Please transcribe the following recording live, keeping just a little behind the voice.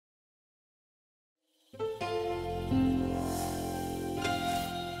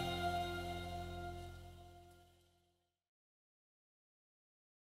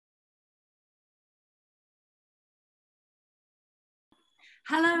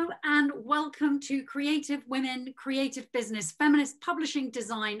Hello and welcome to Creative Women, Creative Business, Feminist Publishing,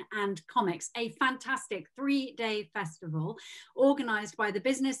 Design and Comics, a fantastic 3-day festival organised by the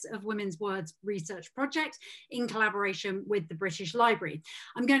Business of Women's Words Research Project in collaboration with the British Library.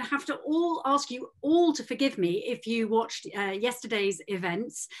 I'm going to have to ask you all to forgive me if you watched yesterday's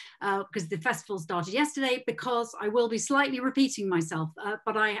events, because the festival started yesterday, because I will be slightly repeating myself,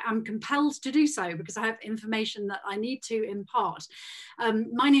 but I am compelled to do so because I have information that I need to impart.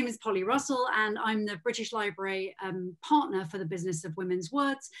 My name is Polly Russell and I'm the British Library partner for the Business of Women's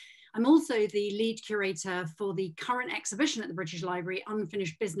Words. I'm also the lead curator for the current exhibition at the British Library,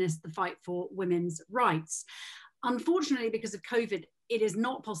 Unfinished Business, The Fight for Women's Rights. Unfortunately, because of COVID, it is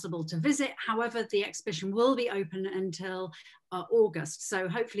not possible to visit. However, the exhibition will be open until August. So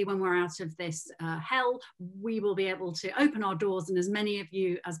hopefully when we're out of this hell, we will be able to open our doors and as many of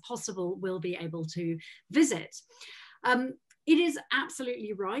you as possible will be able to visit. It is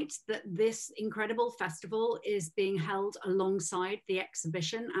absolutely right that this incredible festival is being held alongside the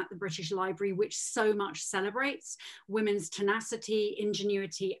exhibition at the British Library, which so much celebrates women's tenacity,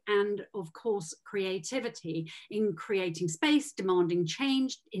 ingenuity, and of course, creativity in creating space, demanding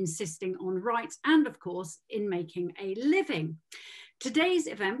change, insisting on rights, and of course, in making a living. Today's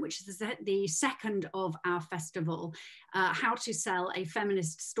event, which is the second of our festival, How to Sell a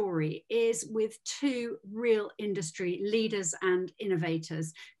Feminist Story, is with two real industry leaders and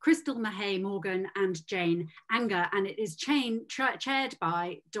innovators, Crystal Mahey-Morgan and Jane Anger, and it is chaired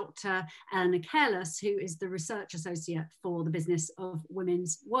by Dr. Eleanor Careless, who is the Research Associate for the Business of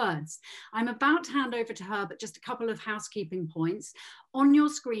Women's Words. I'm about to hand over to her, but just a couple of housekeeping points. On your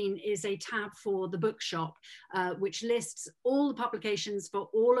screen is a tab for the Bookshop, which lists all the publications for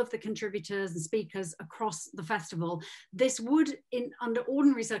all of the contributors and speakers across the festival. This would, under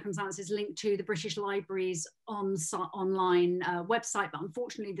ordinary circumstances, link to the British Library's online website, but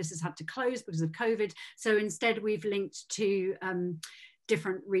unfortunately this has had to close because of COVID. So instead we've linked to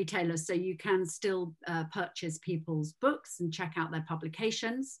different retailers, so you can still purchase people's books and check out their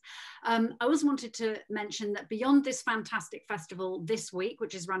publications. I also wanted to mention that beyond this fantastic festival this week,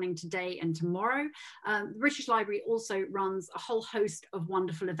 which is running today and tomorrow, the British Library also runs a whole host of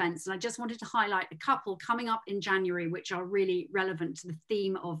wonderful events. And I just wanted to highlight a couple coming up in January, which are really relevant to the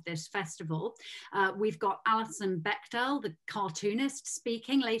theme of this festival. We've got Alison Bechdel, the cartoonist,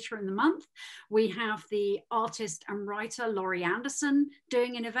 speaking later in the month. We have the artist and writer Laurie Anderson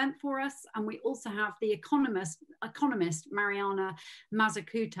doing an event for us, and we also have the economist Mariana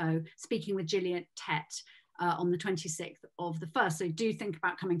Mazzucato speaking with Gillian Tett on the 26th of the 1st. So do think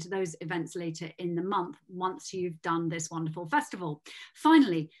about coming to those events later in the month once you've done this wonderful festival.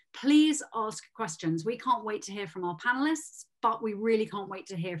 Finally, please ask questions. We can't wait to hear from our panelists, but we really can't wait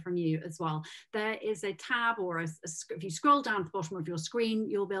to hear from you as well. There is a tab, or if you scroll down to the bottom of your screen,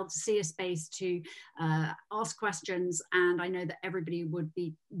 you'll be able to see a space to ask questions. And I know that everybody would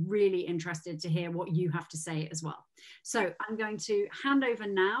be really interested to hear what you have to say as well. So I'm going to hand over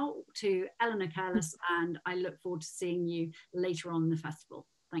now to Eleanor Careless, and I look forward to seeing you later on in the festival.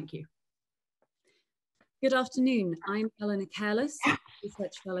 Thank you. Good afternoon. I'm Eleanor Careless,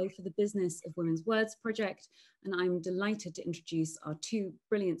 Research Fellow for the Business of Women's Words Project, and I'm delighted to introduce our two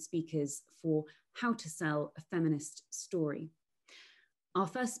brilliant speakers for How to Sell a Feminist Story. Our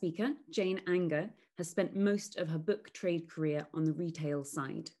first speaker, Jane Anger, has spent most of her book trade career on the retail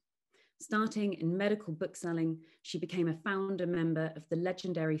side. Starting in medical bookselling, she became a founder member of the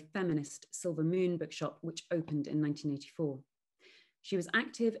legendary Feminist Silver Moon Bookshop, which opened in 1984. She was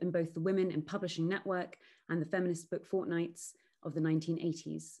active in both the Women in Publishing Network and the feminist book Fortnights of the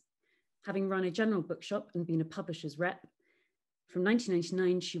 1980s. Having run a general bookshop and been a publisher's rep, from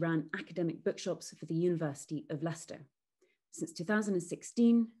 1999 she ran academic bookshops for the University of Leicester. Since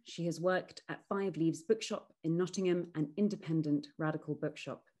 2016, she has worked at Five Leaves Bookshop in Nottingham, an independent radical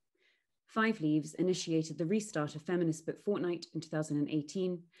bookshop. Five Leaves initiated the restart of Feminist Book Fortnight in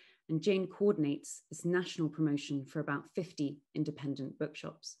 2018, and Jane coordinates this national promotion for about 50 independent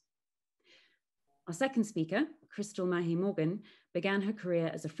bookshops. Our second speaker, Crystal Mahey-Morgan, began her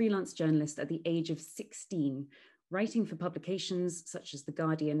career as a freelance journalist at the age of 16, writing for publications such as The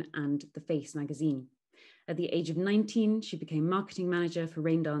Guardian and The Face magazine. At the age of 19, she became marketing manager for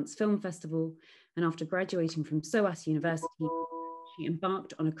Raindance Film Festival, and after graduating from SOAS University, she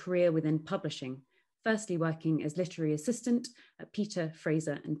embarked on a career within publishing, firstly working as literary assistant at Peter,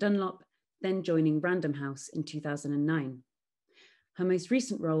 Fraser and Dunlop, then joining Random House in 2009. Her most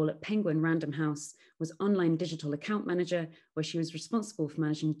recent role at Penguin Random House was online digital account manager, where she was responsible for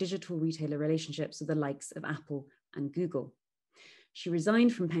managing digital retailer relationships with the likes of Apple and Google. She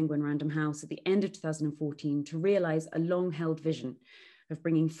resigned from Penguin Random House at the end of 2014 to realize a long-held vision of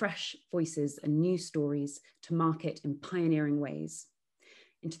bringing fresh voices and new stories to market in pioneering ways.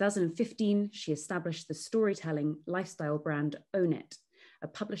 In 2015, she established the storytelling lifestyle brand Own It, a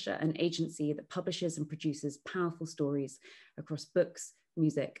publisher and agency that publishes and produces powerful stories across books,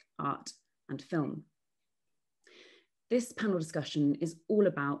 music, art, and film. This panel discussion is all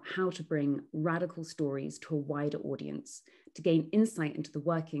about how to bring radical stories to a wider audience, to gain insight into the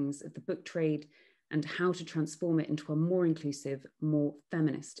workings of the book trade and how to transform it into a more inclusive, more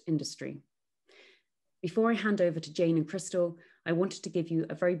feminist industry. Before I hand over to Jane and Crystal, I wanted to give you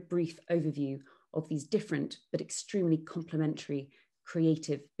a very brief overview of these different but extremely complementary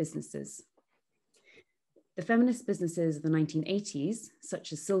creative businesses. The feminist businesses of the 1980s,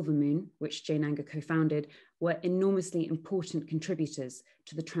 such as Silver Moon, which Jane Anger co-founded, were enormously important contributors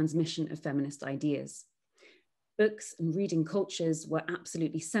to the transmission of feminist ideas. Books and reading cultures were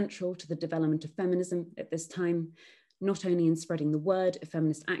absolutely central to the development of feminism at this time, not only in spreading the word of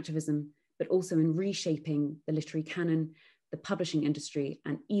feminist activism, but also in reshaping the literary canon, the publishing industry,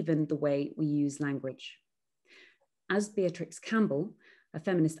 and even the way we use language. As Beatrix Campbell, a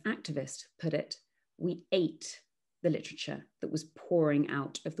feminist activist, put it, we ate the literature that was pouring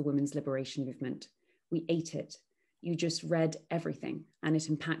out of the women's liberation movement. We ate it. You just read everything, and it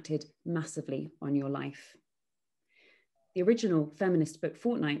impacted massively on your life. The original feminist book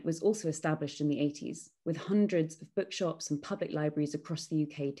Fortnight was also established in the 80s, with hundreds of bookshops and public libraries across the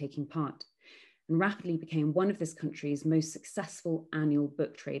UK taking part, and rapidly became one of this country's most successful annual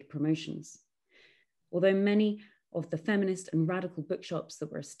book trade promotions. Although many of the feminist and radical bookshops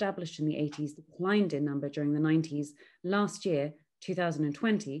that were established in the 80s declined in number during the 90s, last year,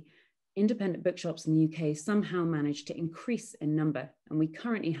 2020, independent bookshops in the UK somehow managed to increase in number, and we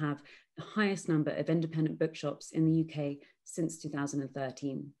currently have the highest number of independent bookshops in the UK since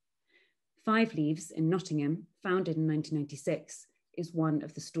 2013. Five Leaves in Nottingham, founded in 1996, is one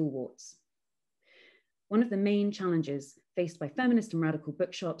of the stalwarts. One of the main challenges faced by feminist and radical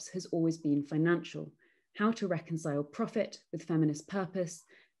bookshops has always been financial. How to reconcile profit with feminist purpose,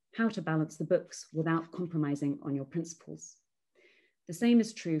 how to balance the books without compromising on your principles. The same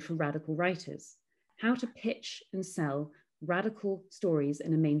is true for radical writers, how to pitch and sell radical stories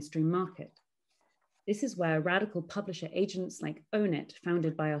in a mainstream market. This is where radical publisher agents like Own It,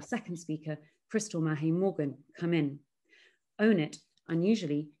 founded by our second speaker, Crystal Mahey-Morgan, come in. Own It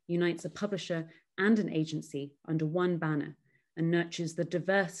unusually unites a publisher and an agency under one banner and nurtures the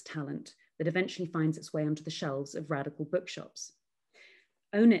diverse talent that eventually finds its way onto the shelves of radical bookshops.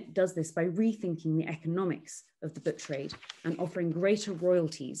 Own It does this by rethinking the economics of the book trade and offering greater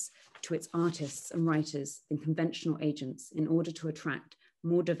royalties to its artists and writers than conventional agents in order to attract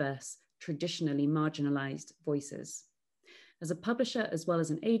more diverse, traditionally marginalized voices. As a publisher as well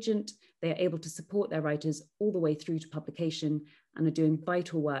as an agent, they are able to support their writers all the way through to publication and are doing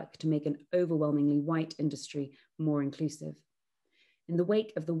vital work to make an overwhelmingly white industry more inclusive. In the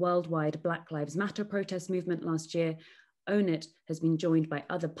wake of the worldwide Black Lives Matter protest movement last year, Own It has been joined by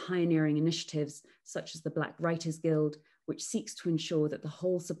other pioneering initiatives such as the Black Writers Guild, which seeks to ensure that the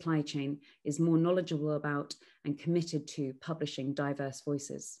whole supply chain is more knowledgeable about and committed to publishing diverse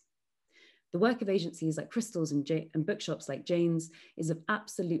voices. The work of agencies like Crystal's and bookshops like Jane's is of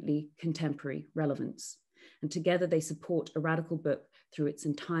absolutely contemporary relevance. And together they support a radical book through its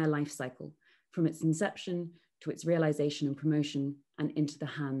entire life cycle, from its inception to its realization and promotion and into the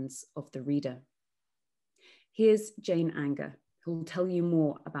hands of the reader. Here's Jane Anger, who will tell you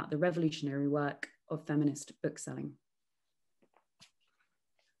more about the revolutionary work of feminist bookselling.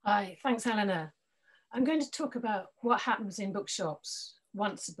 Hi, thanks, Eleanor. I'm going to talk about what happens in bookshops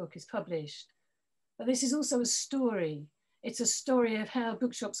once a book is published. But this is also a story. It's a story of how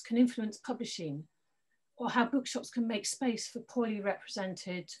bookshops can influence publishing, or how bookshops can make space for poorly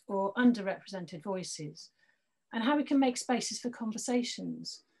represented or underrepresented voices, and how we can make spaces for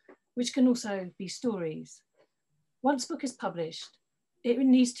conversations, which can also be stories. Once a book is published, it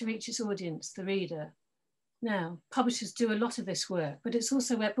needs to reach its audience, the reader. Now, publishers do a lot of this work, but it's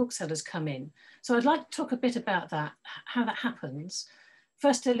also where booksellers come in. So I'd like to talk a bit about that, how that happens.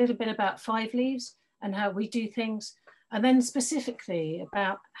 First, a little bit about Five Leaves and how we do things, and then specifically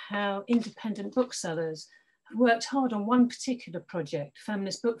about how independent booksellers have worked hard on one particular project,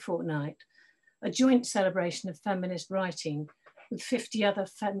 Feminist Book Fortnight, a joint celebration of feminist writing with 50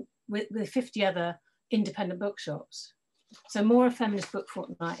 other independent bookshops. So more of Feminist Book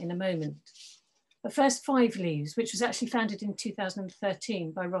Fortnight in a moment. But first, Five Leaves, which was actually founded in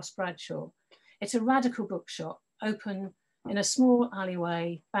 2013 by Ross Bradshaw. It's a radical bookshop open in a small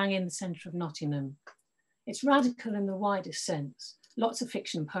alleyway, bang in the centre of Nottingham. It's radical in the widest sense. Lots of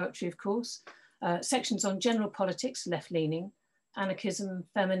fiction and poetry, of course, sections on general politics, left-leaning, anarchism,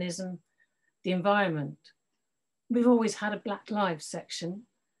 feminism, the environment. We've always had a Black Lives section,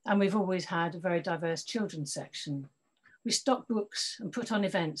 and we've always had a very diverse children's section. We stock books and put on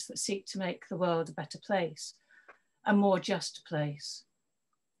events that seek to make the world a better place, a more just place.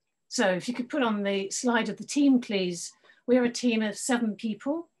 So if you could put on the slide of the team, please. We're a team of 7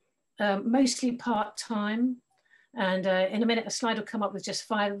 people, mostly part-time. And in a minute, a slide will come up with just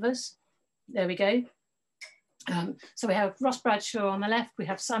 5 of us. There we go. So we have Ross Bradshaw on the left. We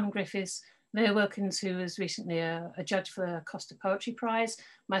have Simon Griffiths, Leah Wilkins, who was recently a judge for the Costa Poetry Prize,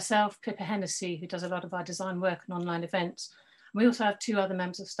 myself, Pippa Hennessy, who does a lot of our design work and online events. We also have 2 other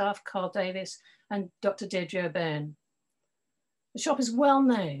members of staff, Carl Davis and Dr. Deirdre O'Byrne. The shop is well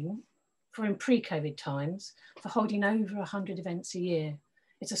known for, in pre-COVID times, for holding over 100 events a year.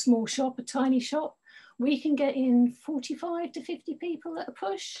 It's a small shop, a tiny shop. We can get in 45 to 50 people at a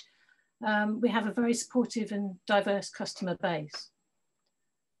push. We have a very supportive and diverse customer base.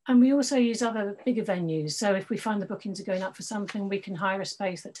 And we also use other bigger venues. So if we find the bookings are going up for something, we can hire a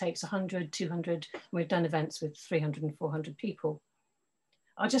space that takes 100, 200, and we've done events with 300 and 400 people.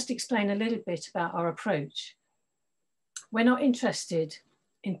 I'll just explain a little bit about our approach. We're not interested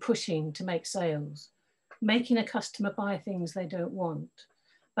in pushing to make sales, making a customer buy things they don't want,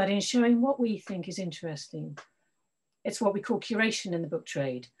 but in showing what we think is interesting. It's what we call curation in the book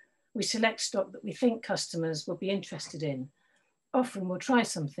trade. We select stock that we think customers will be interested in. Often we'll try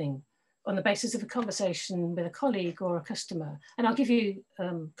something on the basis of a conversation with a colleague or a customer. And I'll give you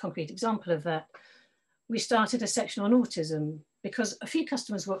a concrete example of that. We started a section on autism because a few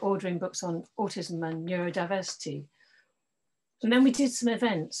customers were ordering books on autism and neurodiversity. And then we did some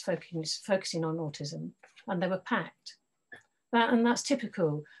events focusing on autism, and they were packed. And that's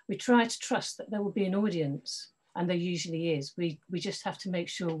typical. We try to trust that there will be an audience, and there usually is. We just have to make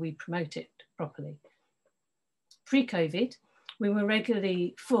sure we promote it properly. Pre-COVID, we were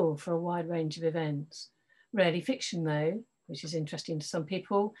regularly full for a wide range of events. Rarely fiction though, which is interesting to some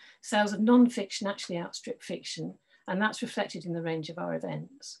people. Sales of non-fiction actually outstrip fiction, and that's reflected in the range of our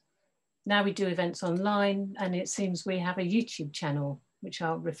events. Now we do events online, and it seems we have a YouTube channel, which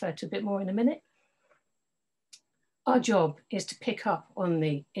I'll refer to a bit more in a minute. Our job is to pick up on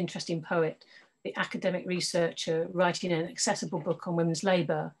the interesting poet, the academic researcher writing an accessible book on women's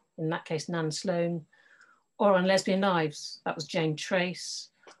labour, in that case Nan Sloan, or on lesbian lives, that was Jane Trace,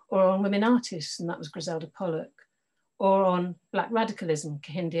 or on women artists, and that was Griselda Pollock, or on Black radicalism,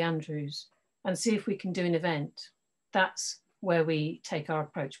 Kehinde Andrews, and see if we can do an event. That's where we take our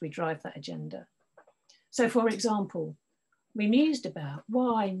approach, we drive that agenda. So for example, we mused about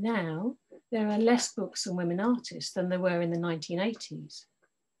why now there are less books on women artists than there were in the 1980s.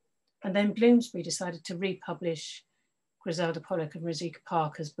 And then Bloomsbury decided to republish Griselda Pollock and Rosika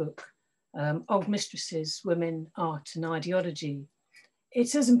Parker's book, Old Mistresses, Women, Art and Ideology.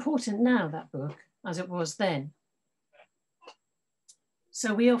 It's as important now, that book, as it was then.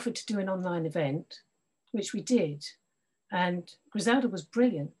 So we offered to do an online event, which we did. And Griselda was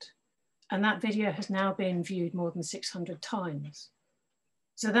brilliant. And that video has now been viewed more than 600 times.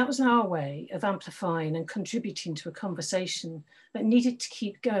 So that was our way of amplifying and contributing to a conversation that needed to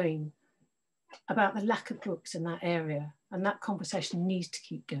keep going about the lack of books in that area. And that conversation needs to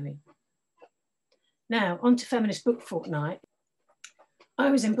keep going. Now, on to Feminist Book Fortnight. I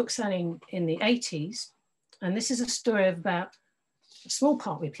was in bookselling in the 80s, and this is a story of about a small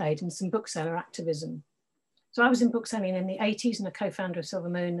part we played in some bookseller activism. So I was in bookselling in the 80s and a co-founder of Silver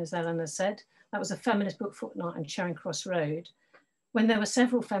Moon, as Eleanor said. That was a Feminist Book Fortnight on Charing Cross Road, when there were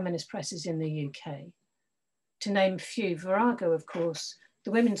several feminist presses in the UK. To name a few, Virago, of course,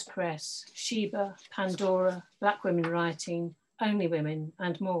 the Women's Press, Sheba, Pandora, Black Women Writing, Only Women,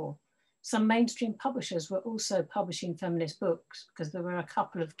 and more. Some mainstream publishers were also publishing feminist books because there were a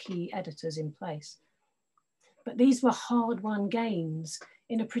couple of key editors in place. But these were hard-won gains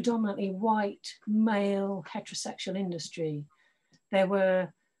in a predominantly white, male, heterosexual industry. There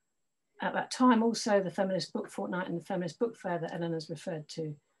were, at that time, also the Feminist Book Fortnight and the Feminist Book Fair that Eleanor's referred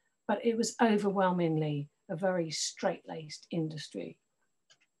to, but it was overwhelmingly a very straight-laced industry.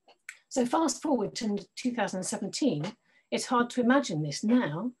 So fast forward to 2017, it's hard to imagine this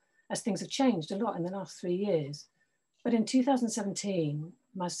now, as things have changed a lot in the last 3 years. But in 2017,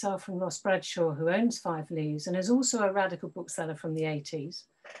 myself and Ross Bradshaw, who owns Five Leaves and is also a radical bookseller from the 80s,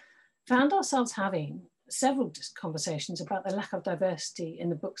 found ourselves having several conversations about the lack of diversity in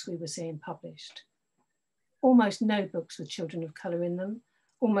the books we were seeing published. Almost no books with children of colour in them,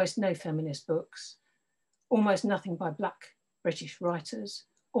 almost no feminist books, almost nothing by Black British writers,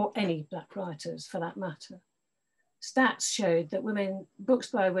 or any Black writers for that matter. Stats showed that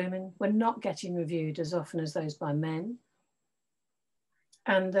books by women were not getting reviewed as often as those by men.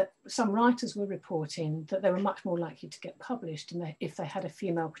 and that some writers were reporting that they were much more likely to get published if they had a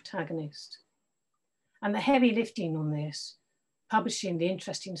female protagonist. And the heavy lifting on this, publishing the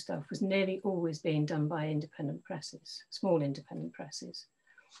interesting stuff, was nearly always being done by independent presses, small independent presses.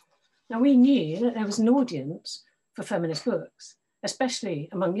 Now, we knew that there was an audience for feminist books, especially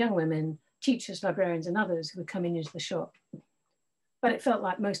among young women, teachers, librarians, and others who were coming into the shop. But it felt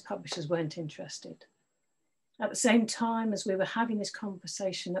like most publishers weren't interested. At the same time as we were having this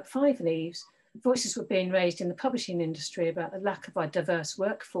conversation at Five Leaves, voices were being raised in the publishing industry about the lack of a diverse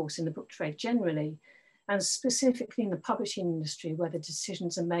workforce in the book trade generally, and specifically in the publishing industry where the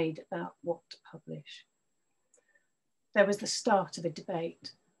decisions are made about what to publish. There was the start of a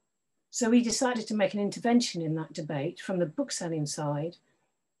debate. So we decided to make an intervention in that debate from the bookselling side,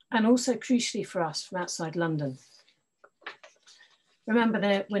 and also crucially for us from outside London. Remember,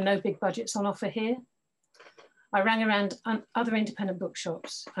 there were no big budgets on offer here. I rang around other independent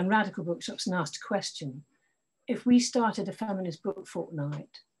bookshops and radical bookshops and asked a question. If we started a feminist book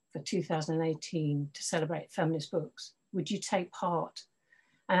fortnight for 2018 to celebrate feminist books, would you take part?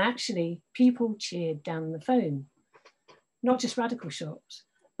 And actually, people cheered down the phone, not just radical shops,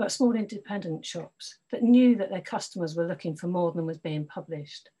 but small independent shops that knew that their customers were looking for more than was being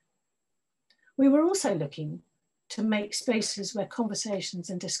published. We were also looking to make spaces where conversations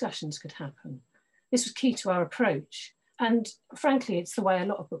and discussions could happen. This was key to our approach. And frankly, it's the way a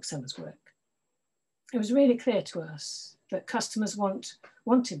lot of booksellers work. It was really clear to us that customers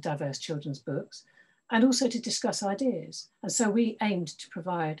wanted diverse children's books and also to discuss ideas. And so we aimed to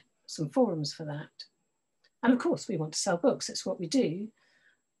provide some forums for that. And of course, we want to sell books, it's what we do.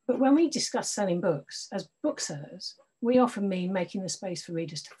 But when we discuss selling books as booksellers, we often mean making the space for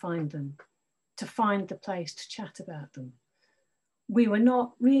readers to find them, to find the place to chat about them. We were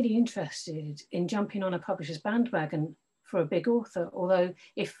not really interested in jumping on a publisher's bandwagon for a big author, although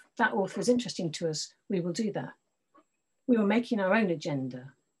if that author is interesting to us, we will do that. We were making our own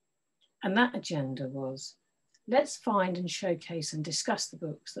agenda. And that agenda was, let's find and showcase and discuss the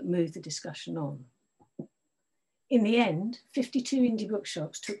books that move the discussion on. In the end, 52 indie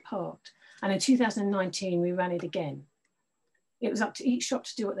bookshops took part. And in 2019, we ran it again. It was up to each shop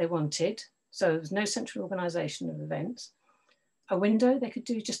to do what they wanted. So there was no central organisation of events. A window, they could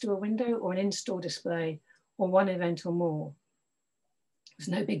just do a window or an in-store display or one event or more. There was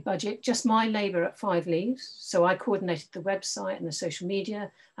no big budget, just my labour at Five Leaves. So I coordinated the website and the social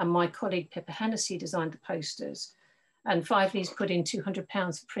media, and my colleague Pippa Hennessy designed the posters. And Five Leaves put in £200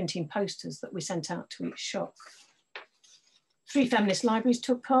 for printing posters that we sent out to each shop. 3 feminist libraries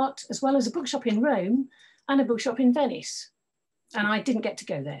took part, as well as a bookshop in Rome and a bookshop in Venice. And I didn't get to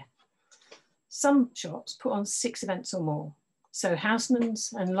go there. Some shops put on 6 events or more. So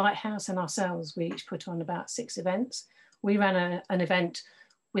Houseman's and Lighthouse and ourselves, we each put on about 6 events. We ran an event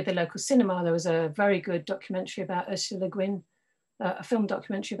with the local cinema. There was a very good documentary about Ursula Le Guin, a film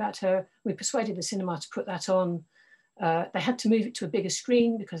documentary about her. We persuaded the cinema to put that on. They had to move it to a bigger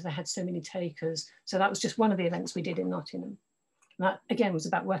screen because they had so many takers. So that was just one of the events we did in Nottingham. And that, again, was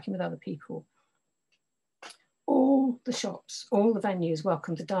about working with other people. All the shops, all the venues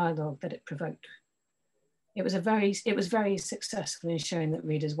welcomed the dialogue that it provoked. It was very successful in showing that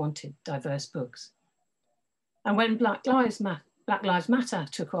readers wanted diverse books. And when Black Lives Matter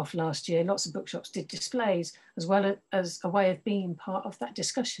took off last year, lots of bookshops did displays as well as a way of being part of that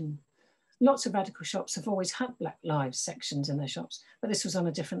discussion. Lots of radical shops have always had Black Lives sections in their shops, but this was on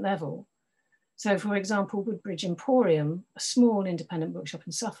a different level. So for example, Woodbridge Emporium, a small independent bookshop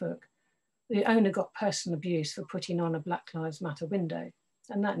in Suffolk, the owner got personal abuse for putting on a Black Lives Matter window,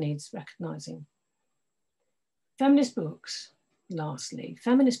 and that needs recognising. Feminist books, lastly,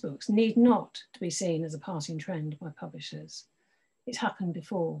 feminist books need not to be seen as a passing trend by publishers. It's happened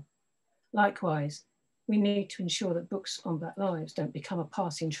before. Likewise, we need to ensure that books on Black lives don't become a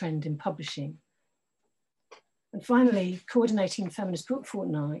passing trend in publishing. And finally, coordinating Feminist Book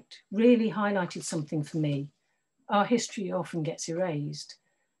Fortnight really highlighted something for me. Our history often gets erased.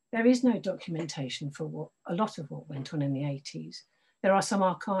 There is no documentation for a lot of what went on in the 80s. There are some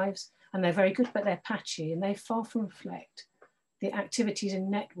archives, and they're very good, but they're patchy, and they far from reflect the activities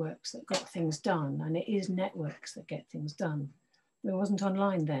and networks that got things done. And it is networks that get things done. It wasn't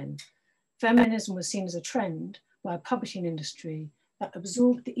online then. Feminism was seen as a trend by a publishing industry that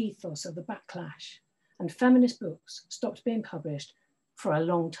absorbed the ethos of the backlash, and feminist books stopped being published for a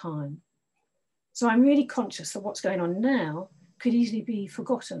long time. So I'm really conscious that what's going on now could easily be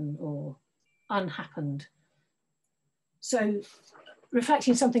forgotten or unhappened. So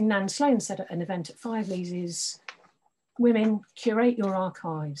reflecting something Nan Sloan said at an event at Five Leaves is, women, curate your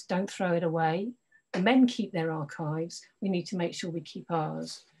archives, don't throw it away. the men keep their archives, we need to make sure we keep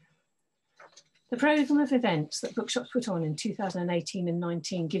ours. The programme of events that Bookshops put on in 2018 and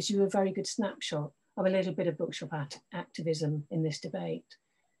 19 gives you a very good snapshot of a little bit of bookshop activism in this debate.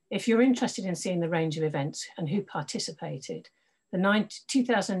 If you're interested in seeing the range of events and who participated, the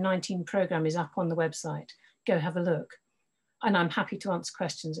 2019 programme is up on the website. Go have a look. And I'm happy to answer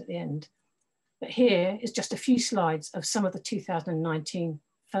questions at the end. But here is just a few slides of some of the 2019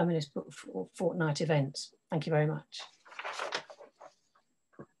 Feminist Book Fortnight events. Thank you very much.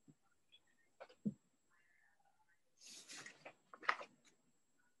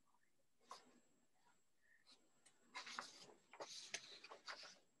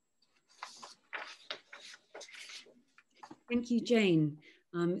 Thank you, Jane.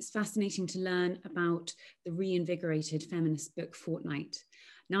 It's fascinating to learn about the reinvigorated Feminist Book Fortnight.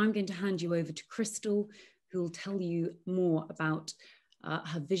 Now I'm going to hand you over to Crystal, who will tell you more about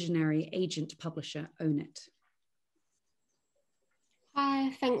her visionary agent publisher, Own It.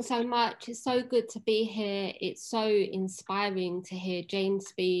 Hi, thanks so much. It's so good to be here. It's so inspiring to hear Jane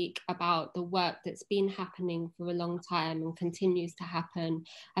speak about the work that's been happening for a long time and continues to happen.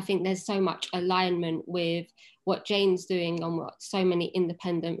 I think there's so much alignment with what Jane's doing and what so many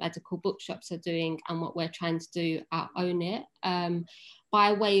independent medical bookshops are doing and what we're trying to do at Own It.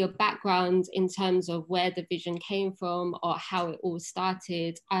 By way of background in terms of where the vision came from or how it all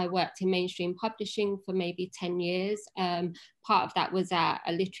started, I worked in mainstream publishing for maybe 10 years. Part of that was at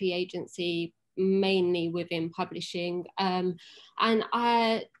a literary agency, mainly within publishing. And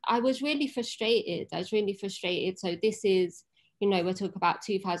I was really frustrated. So this is, you know, we're talking about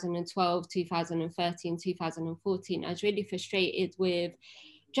 2012, 2013, 2014. I was really frustrated with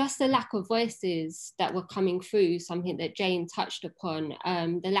just the lack of voices that were coming through, something that Jane touched upon,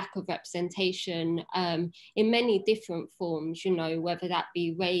 the lack of representation in many different forms, you know, whether that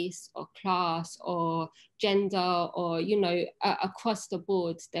be race or class or gender or, you know, across the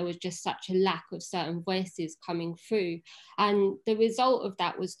board, there was just such a lack of certain voices coming through. And the result of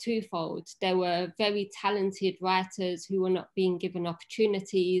that was twofold. There were very talented writers who were not being given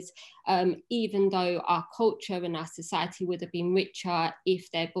opportunities, even though our culture and our society would have been richer if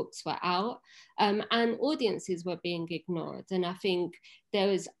their books were out, and audiences were being ignored. And I think there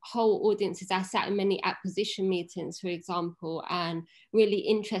was whole audiences. I sat in many acquisition meetings, for example, and really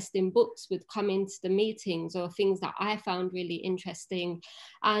interesting books would come into the meetings or things that I found really interesting.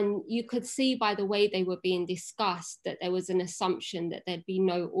 And you could see by the way they were being discussed that there was an assumption that there'd be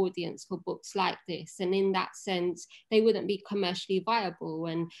no audience for books like this. And in that sense, they wouldn't be commercially viable.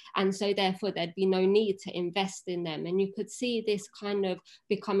 And so therefore there'd be no need to invest in them. And you could see this kind of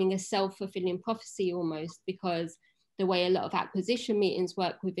becoming a self-fulfilling prophecy almost, because the way a lot of acquisition meetings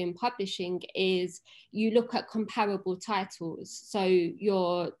work within publishing is you look at comparable titles. So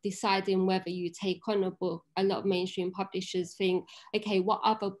you're deciding whether you take on a book. A lot of mainstream publishers think, okay, what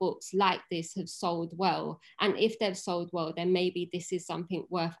other books like this have sold well? And if they've sold well, then maybe this is something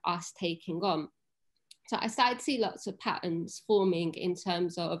worth us taking on. So I started to see lots of patterns forming in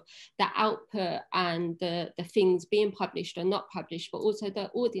terms of the output and the things being published or not published, but also the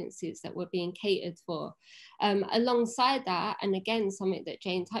audiences that were being catered for. Alongside that, and again, something that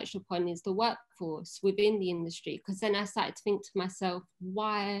Jane touched upon is the workforce within the industry, because then I started to think to myself,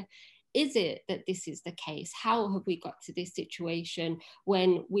 why is it that this is the case? How have we got to this situation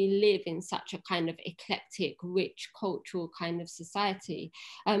when we live in such a kind of eclectic, rich, cultural kind of society?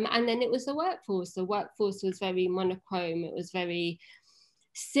 And then it was the workforce. The workforce was very monochrome. It was very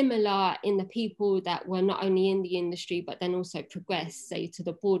similar in the people that were not only in the industry, but then also progressed, say, to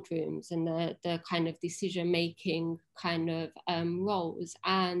the boardrooms and the kind of decision-making kind of roles.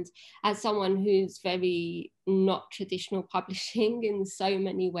 And as someone who's very not traditional publishing in so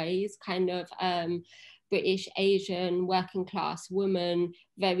many ways, kind of British, Asian, working class woman,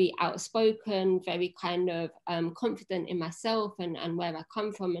 very outspoken, very kind of confident in myself and where I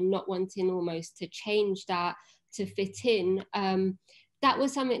come from, and not wanting almost to change that to fit in, that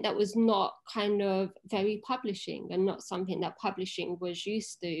was something that was not kind of very publishing and not something that publishing was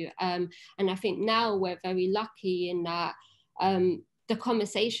used to. And I think now we're very lucky in that the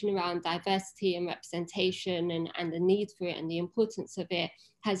conversation around diversity and representation and the need for it and the importance of it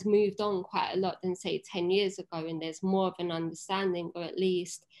has moved on quite a lot than say 10 years ago. And there's more of an understanding, or at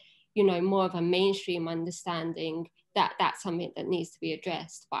least, you know, more of a mainstream understanding that that's something that needs to be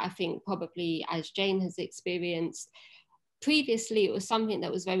addressed. But I think probably as Jane has experienced, previously, it was something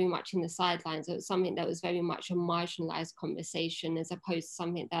that was very much in the sidelines. It was something that was very much a marginalized conversation, as opposed to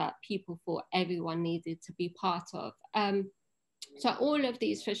something that people thought everyone needed to be part of. So all of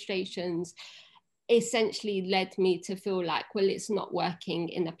these frustrations essentially led me to feel like, well, it's not working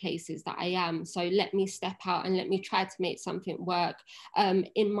in the places that I am. So let me step out and let me try to make something work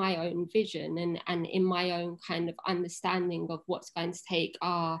in my own vision and in my own kind of understanding of what's going to take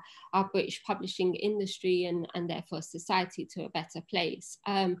our British publishing industry and therefore society to a better place.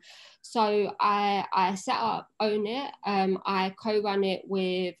 So I set up Own It. I co-run it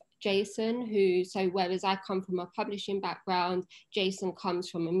with Jason, whereas I come from a publishing background, Jason comes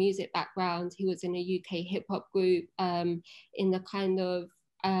from a music background. He was in a UK hip hop group in the kind of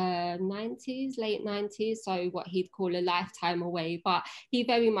 90s, late 90s, so what he'd call a lifetime away, but he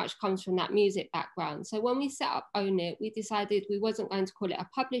very much comes from that music background. So when we set up Own It, we decided we wasn't going to call it a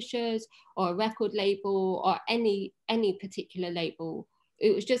publishers or a record label or any particular label.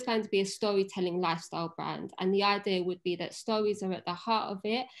 It was just going to be a storytelling lifestyle brand. And the idea would be that stories are at the heart of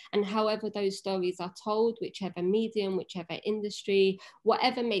it. And however those stories are told, whichever medium, whichever industry,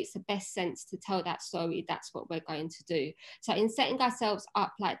 whatever makes the best sense to tell that story, that's what we're going to do. So in setting ourselves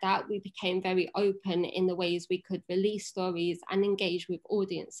up like that, we became very open in the ways we could release stories and engage with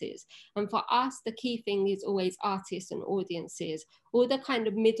audiences. And for us, the key thing is always artists and audiences. All the kind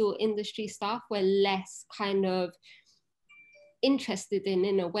of middle industry stuff, we're less kind of interested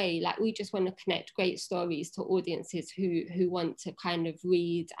in a way. Like, we just want to connect great stories to audiences who want to kind of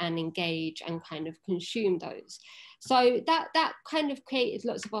read and engage and kind of consume those. So that kind of created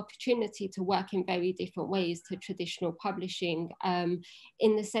lots of opportunity to work in very different ways to traditional publishing,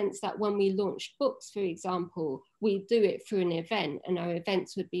 in the sense that when we launched books, for example, we do it through an event, and our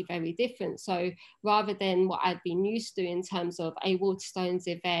events would be very different. So rather than what I've been used to in terms of a Waterstones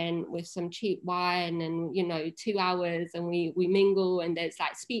event with some cheap wine and, 2 hours and we mingle and there's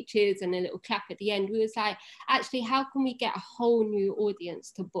like speeches and a little clap at the end, we was like, actually, how can we get a whole new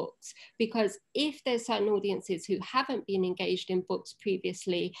audience to books? Because if there's certain audiences who haven't been engaged in books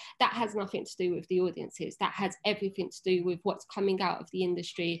previously, that has nothing to do with the audiences. That has everything to do with what's coming out of the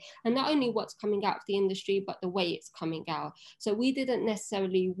industry, and not only what's coming out of the industry, but the way it's coming out. So we didn't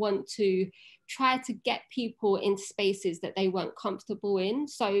necessarily want to try to get people into spaces that they weren't comfortable in.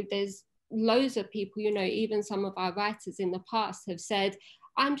 So there's loads of people, even some of our writers in the past have said,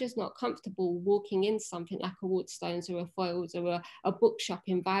 I'm just not comfortable walking into something like a Waterstones or a Foyles or a bookshop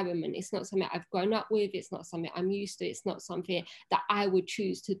environment. It's not something I've grown up with. It's not something I'm used to. It's not something that I would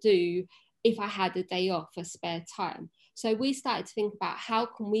choose to do if I had a day off or spare time. So we started to think about how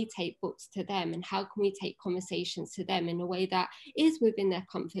can we take books to them and how can we take conversations to them in a way that is within their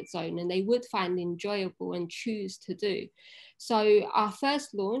comfort zone and they would find enjoyable and choose to do. So our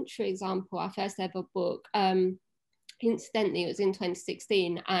first launch, for example, our first ever book, incidentally, it was in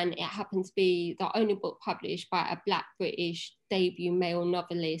 2016, and it happened to be the only book published by a Black British debut male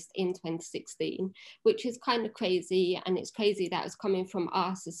novelist in 2016, which is kind of crazy. And it's crazy that it's coming from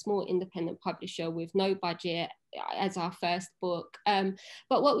us, a small independent publisher with no budget, as our first book.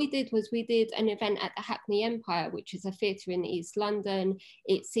 But what we did was we did an event at the Hackney Empire, which is a theatre in East London.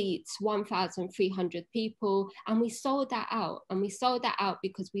 It seats 1,300 people, and we sold that out. And we sold that out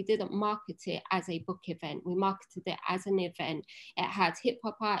because we didn't market it as a book event. We marketed it as an event. It had hip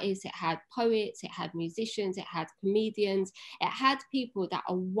hop artists, it had poets, it had musicians, it had comedians, it had people that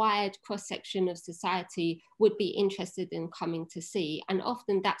a wide cross-section of society would be interested in coming to see. And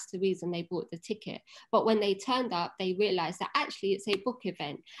often that's the reason they bought the ticket. But when they turned up, they realized that actually it's a book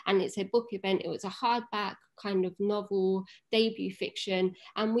event, and it's a book event. It was a hardback kind of novel, debut fiction,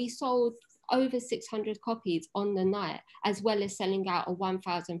 and we sold over 600 copies on the night, as well as selling out a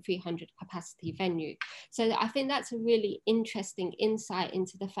 1,300 capacity venue. So I think that's a really interesting insight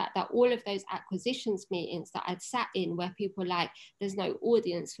into the fact that all of those acquisitions meetings that I'd sat in, where people were like, there's no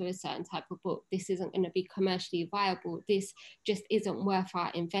audience for a certain type of book, this isn't going to be commercially viable, this just isn't worth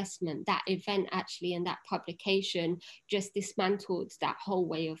our investment. That event actually, and that publication just dismantled that whole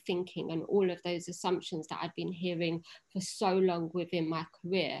way of thinking and all of those assumptions that I'd been hearing for so long within my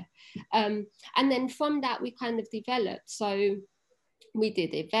career. And then from that, we kind of developed. So we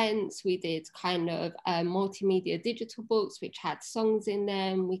did events, we did kind of multimedia digital books, which had songs in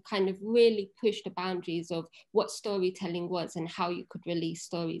them. We kind of really pushed the boundaries of what storytelling was and how you could release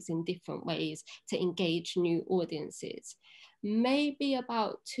stories in different ways to engage new audiences. Maybe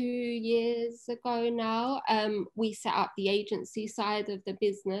about 2 years ago now, we set up the agency side of the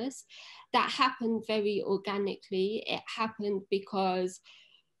business. That happened very organically. It happened because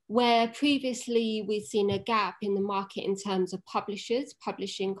where previously we've seen a gap in the market in terms of publishers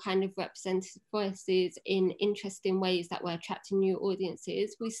publishing kind of representative voices in interesting ways that were attracting new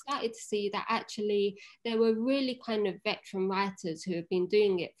audiences, we started to see that actually there were really kind of veteran writers who have been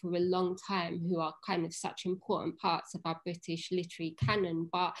doing it for a long time, who are kind of such important parts of our British literary canon,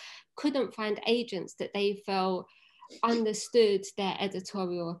 but couldn't find agents that they felt understood their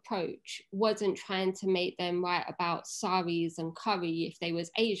editorial approach, wasn't trying to make them write about saris and curry if they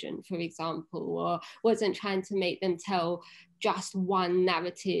was Asian, for example, or wasn't trying to make them tell just one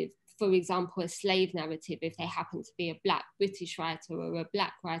narrative, for example, a slave narrative if they happen to be a Black British writer or a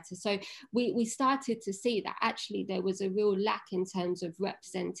Black writer. So we started to see that actually there was a real lack in terms of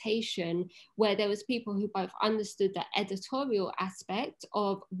representation, where there was people who both understood the editorial aspect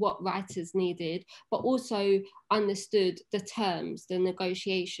of what writers needed, but also understood the terms, the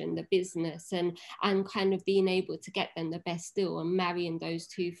negotiation, the business, and kind of being able to get them the best deal and marrying those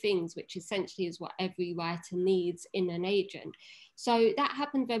two things, which essentially is what every writer needs in an agent. So that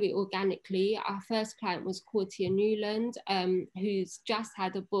happened very organically. Our first client was Courtier Newland, who's just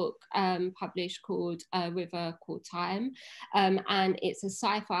had a book published called River Called Time. And it's a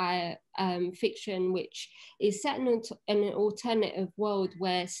sci-fi fiction which is set in an alternative world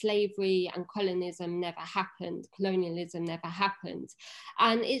where slavery and colonialism never happened.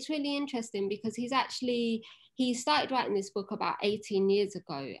 And it's really interesting because he started writing this book about 18 years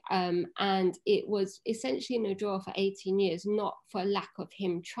ago, and it was essentially in a drawer for 18 years, not for lack of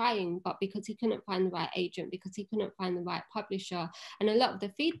him trying, but because he couldn't find the right agent, because he couldn't find the right publisher. And a lot of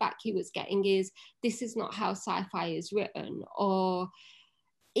the feedback he was getting is, this is not how sci-fi is written, or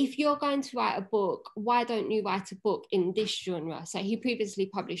if you're going to write a book, why don't you write a book in this genre? So he previously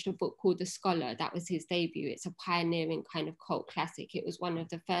published a book called The Scholar. That was his debut. It's a pioneering kind of cult classic. It was one of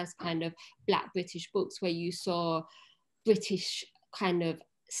the first kind of Black British books where you saw British kind of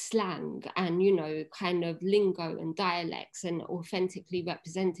slang and, you know, kind of lingo and dialects, and authentically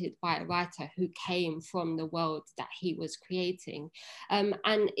represented by a writer who came from the world that he was creating.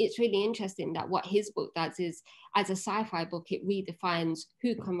 And it's really interesting that what his book does is, as a sci-fi book, it redefines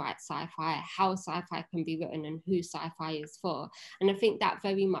who can write sci-fi, how sci-fi can be written, and who sci-fi is for. And I think that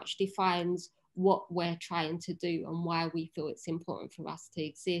very much defines what we're trying to do and why we feel it's important for us to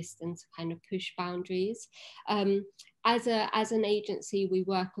exist and to kind of push boundaries. As an agency, we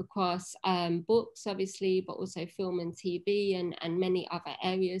work across books, obviously, but also film and TV and many other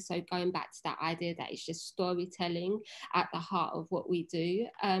areas. So going back to that idea that it's just storytelling at the heart of what we do.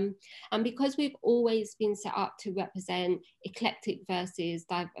 And because we've always been set up to represent eclectic voices,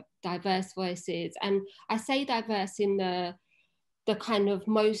 diverse voices, and I say diverse in the kind of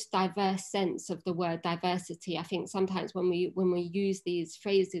most diverse sense of the word diversity. I think sometimes when we use these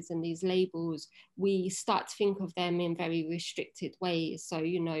phrases and these labels, we start to think of them in very restricted ways. So,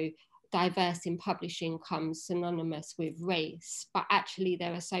 you know, diverse in publishing comes synonymous with race, but actually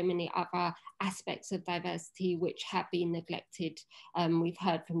there are so many other aspects of diversity which have been neglected. We've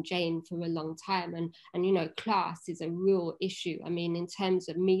heard from Jane for a long time, and you know, class is a real issue. I mean, in terms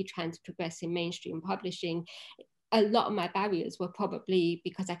of me trying to progress in mainstream publishing, a lot of my barriers were probably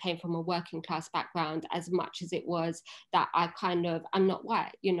because I came from a working class background, as much as it was that I'm not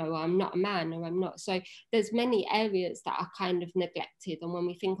white, you know, I'm not a man, or I'm not. So there's many areas that are kind of neglected. And when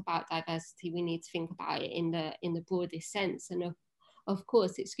we think about diversity, we need to think about it in the broadest sense. And of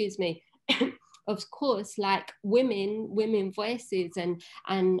course, excuse me, of course, like women voices and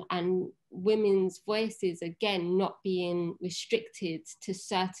women's voices, again, not being restricted to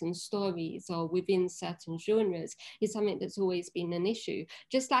certain stories or within certain genres is something that's always been an issue.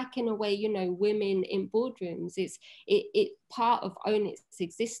 Just like, in a way, you know, women in boardrooms, it part of Own Its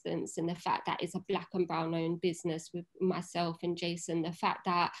existence, and the fact that it's a Black and brown owned business with myself and Jason, the fact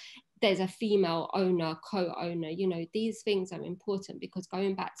that there's a female owner, co-owner, you know, these things are important, because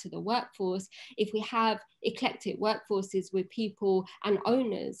going back to the workforce, if we have eclectic workforces with people and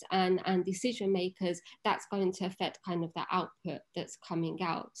owners and decision makers, that's going to affect kind of the output that's coming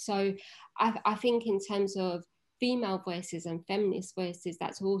out. So I think in terms of female voices and feminist voices,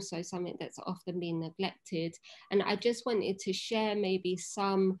 that's also something that's often been neglected. And I just wanted to share maybe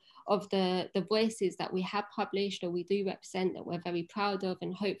some of the voices that we have published or we do represent that we're very proud of,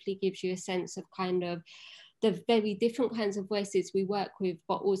 and hopefully gives you a sense of kind of the very different kinds of voices we work with,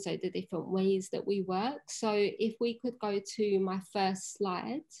 but also the different ways that we work. So if we could go to my first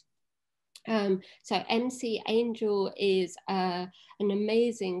slide. So MC Angel is an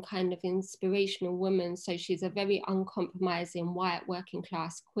amazing kind of inspirational woman. So she's a very uncompromising white working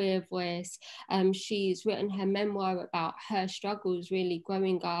class queer voice. She's written her memoir about her struggles really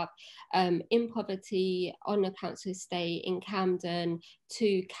growing up in poverty on a council estate in Camden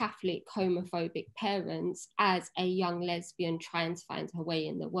to Catholic homophobic parents as a young lesbian trying to find her way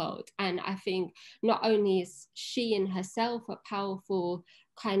in the world. And I think not only is she in herself a powerful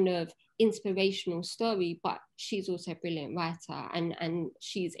kind of inspirational story, but she's also a brilliant writer, and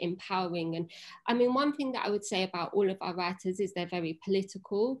she's empowering. And I mean, one thing that I would say about all of our writers is they're very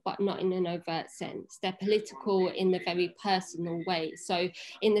political, but not in an overt sense. They're political in the very personal way. So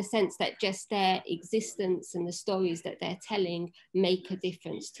in the sense that just their existence and the stories that they're telling make a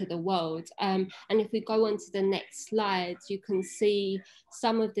difference to the world. And if we go on to the next slides, you can see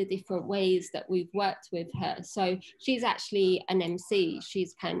some of the different ways that we've worked with her. So she's actually an MC.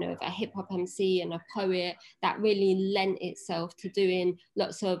 She's kind of a hip hop MC and a poet that really lent itself to doing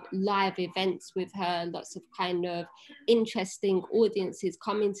lots of live events with her, lots of kind of interesting audiences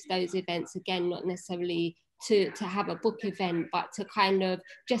coming to those events, again, not necessarily to have a book event, but to kind of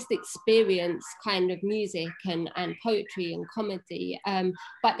just experience kind of music and poetry and comedy,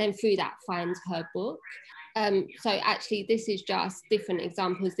 but then through that find her book. So actually this is just different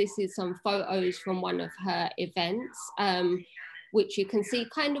examples. This is some photos from one of her events, which you can see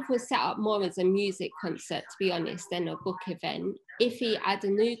kind of was set up more as a music concert, to be honest, than a book event. Ife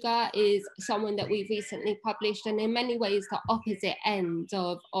Adenuga is someone that we've recently published, and in many ways the opposite end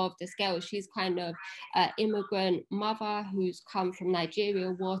of the scale. She's kind of an immigrant mother who's come from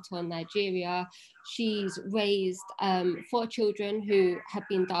Nigeria, war-torn Nigeria. She's raised 4 children who have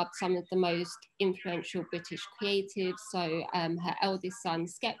been dubbed some of the most influential British creatives. So her eldest son,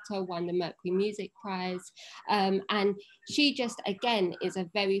 Skepta, won the Mercury Music Prize. And she just, again, is a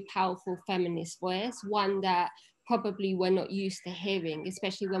very powerful feminist voice, one that probably we're not used to hearing,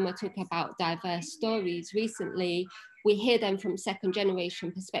 especially when we're talking about diverse stories. Recently, we hear them from second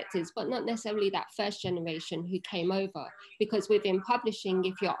generation perspectives, but not necessarily that first generation who came over. Because within publishing,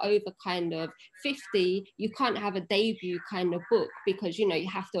 if you're over kind of 50, you can't have a debut kind of book because, you know, you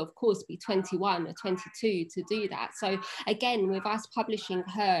have to, of course, be 21 or 22 to do that. So again, with us publishing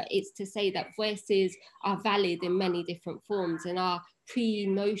her, it's to say that voices are valid in many different forms, and our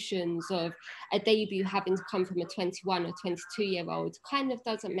pre-notions of a debut having to come from a 21 or 22-year-old kind of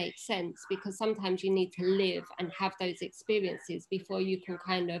doesn't make sense, because sometimes you need to live and have those experiences before you can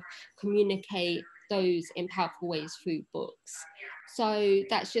kind of communicate those in powerful ways through books. So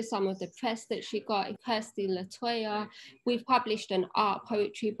that's just some of the press that she got. Kirsty Latoya, we've published an art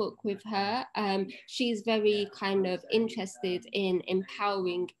poetry book with her. She's very kind of interested in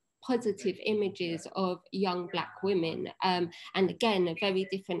empowering positive images of young Black women. And again, a very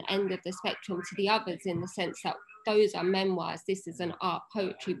different end of the spectrum to the others, in the sense that those are memoirs. This is an art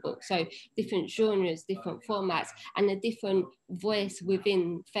poetry book. So different genres, different formats, and a different voice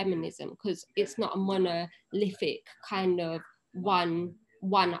within feminism, because it's not a monolithic kind of one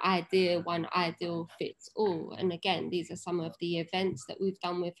ideal fits all. And again, these are some of the events that we've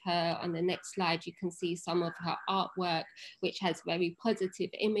done with her. On the next slide, you can see some of her artwork, which has very positive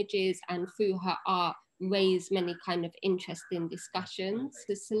images, and through her art raise many kind of interesting discussions.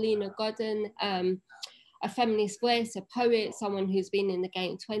 So Selena Godden, a feminist voice, a poet, someone who's been in the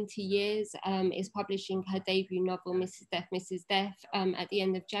game 20 years, is publishing her debut novel, Mrs. Death, Mrs. Death, at the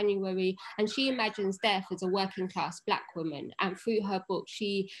end of January. And she imagines death as a working class Black woman. And through her book,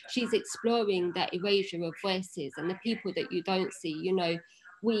 she's exploring that erasure of voices and the people that you don't see. You know,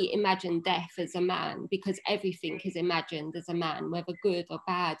 we imagine death as a man because everything is imagined as a man, whether good or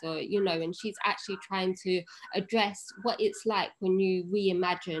bad, or, you know, and she's actually trying to address what it's like when you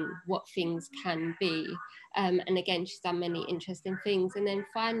reimagine what things can be. And again, she's done many interesting things. And then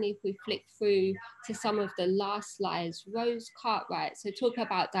finally, if we flick through to some of the last slides, Rose Cartwright, so talk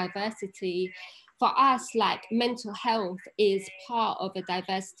about diversity. For us, like, mental health is part of a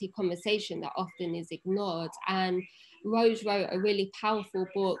diversity conversation that often is ignored. And Rose wrote a really powerful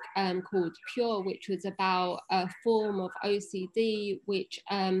book called Pure, which was about a form of OCD, which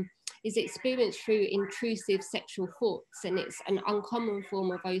is experienced through intrusive sexual thoughts. And it's an uncommon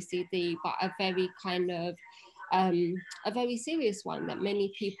form of OCD, but a very kind of a very serious one that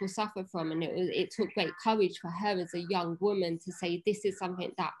many people suffer from. And it took great courage for her as a young woman to say, this is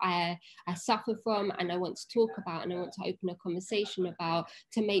something that I suffer from, and I want to talk about, and I want to open a conversation about,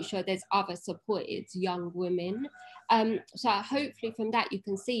 to make sure there's other supported young women. So hopefully from that you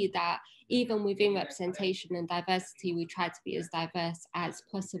can see that even within representation and diversity, we try to be as diverse as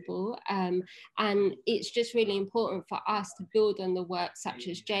possible. And it's just really important for us to build on the work such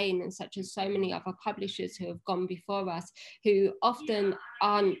as Jane and such as so many other publishers who have gone before us, who often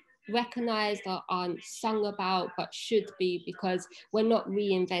aren't recognised or aren't sung about, but should be, because we're not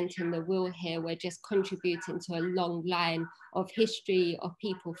reinventing the wheel here. We're just contributing to a long line of history of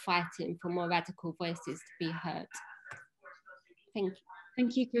people fighting for more radical voices to be heard. Thank you.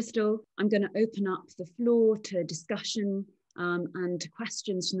 Thank you, Crystal. I'm going to open up the floor to discussion and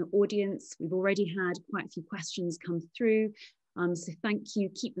questions from the audience. We've already had quite a few questions come through, so thank you.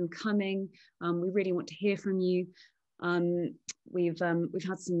 Keep them coming. We really want to hear from you. We've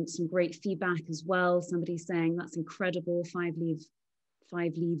had some great feedback as well. Somebody saying that's incredible, 5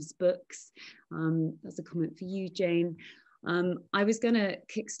 leaves books. That's a comment for you, Jane. I was going to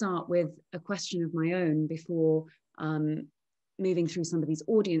kickstart with a question of my own before moving through some of these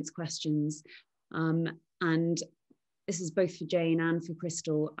audience questions, and this is both for Jane and for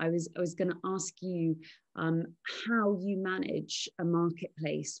Crystal. I was going to ask you how you manage a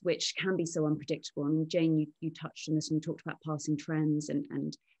marketplace which can be so unpredictable. I mean, Jane, you touched on this when you talked about passing trends,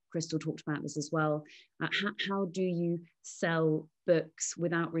 and Crystal talked about this as well. How do you sell books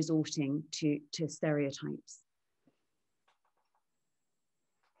without resorting to stereotypes?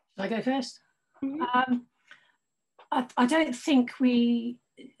 Shall I go first? Mm-hmm. I don't think we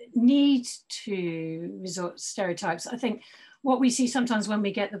need to resort to stereotypes. I think what we see sometimes when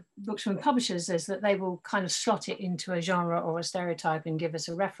we get the books from publishers is that they will kind of slot it into a genre or a stereotype and give us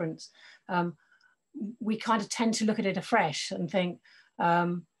a reference. We kind of tend to look at it afresh and think,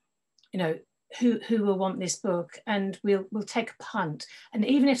 you know, who will want this book? And we'll take a punt. And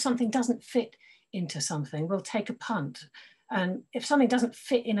even if something doesn't fit into something, we'll take a punt. And if something doesn't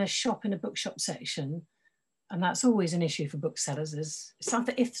fit in a shop, in a bookshop section, and that's always an issue for booksellers, is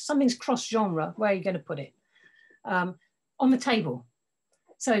something, if something's cross-genre, where are you going to put it? On the table.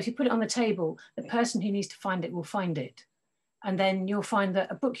 So if you put it on the table, the person who needs to find it will find it. And then you'll find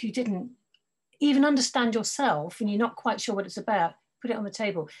that a book you didn't even understand yourself and you're not quite sure what it's about, put it on the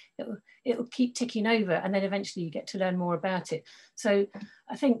table. It'll keep ticking over, and then eventually you get to learn more about it. So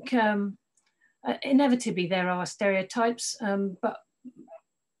I think inevitably there are stereotypes,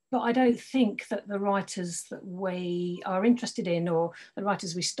 but I don't think that the writers that we are interested in, or the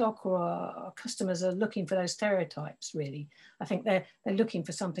writers we stock, or our customers are looking for those stereotypes, really. I think they're looking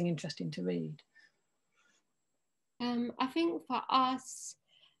for something interesting to read. I think for us,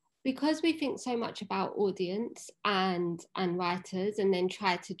 because we think so much about audience and writers, and then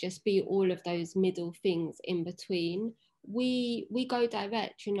try to just be all of those middle things in between, we go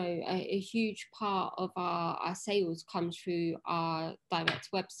direct. You know, a huge part of our sales comes through our direct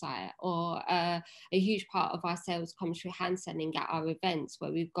website, or a huge part of our sales comes through hand selling at our events,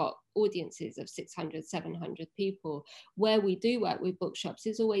 where we've got audiences of 600, 700 people. Where we do work with bookshops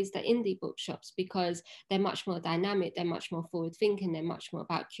is always the indie bookshops, because they're much more dynamic, they're much more forward thinking, they're much more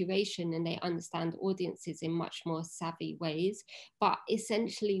about curation, and they understand audiences in much more savvy ways. But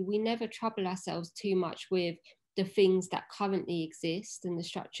essentially, we never trouble ourselves too much with the things that currently exist and the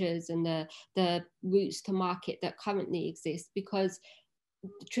structures and the routes to market that currently exist, because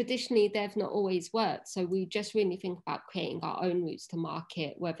traditionally they've not always worked. So we just really think about creating our own routes to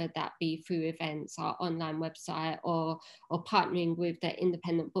market, whether that be through events, our online website, or partnering with the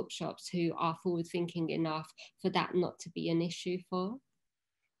independent bookshops who are forward thinking enough for that not to be an issue for.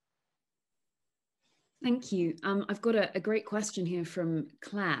 Thank you. I've got a great question here from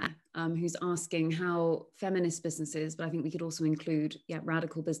Claire, who's asking how feminist businesses, but I think we could also include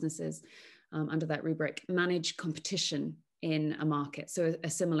radical businesses under that rubric, manage competition in a market. So a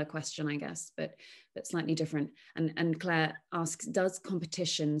similar question, I guess, but slightly different. And Claire asks, does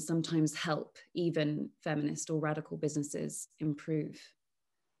competition sometimes help even feminist or radical businesses improve?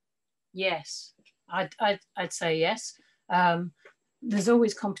 Yes, I'd say yes. There's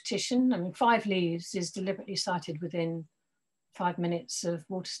always competition. I mean, 5 Leaves is deliberately cited within 5 minutes of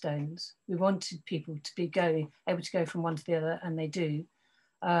Waterstones. We wanted people to be able to go from one to the other, and they do.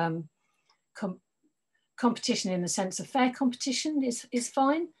 Competition in the sense of fair competition is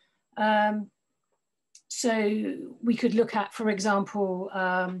fine. So we could look at, for example,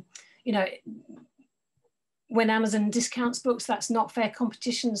 you know, when Amazon discounts books, that's not fair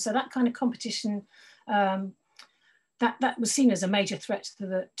competition. So that kind of competition, that was seen as a major threat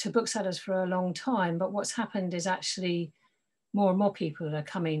to booksellers for a long time. But what's happened is actually more and more people are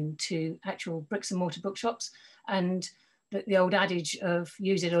coming to actual bricks and mortar bookshops, and the old adage of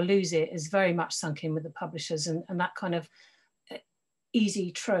use it or lose it is very much sunk in with the publishers, and that kind of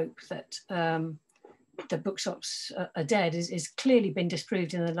easy trope that that bookshops are dead is clearly been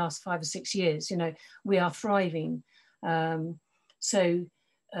disproved in the last 5 or 6 years. You know, we are thriving.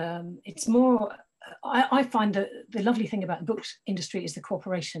 It's more, I find that the lovely thing about the book industry is the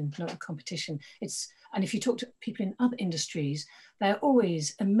cooperation, not the competition. And if you talk to people in other industries, they're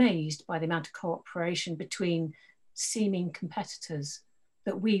always amazed by the amount of cooperation between seeming competitors,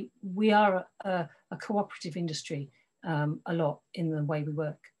 that we are a cooperative industry a lot in the way we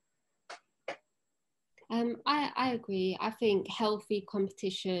work. I agree. I think healthy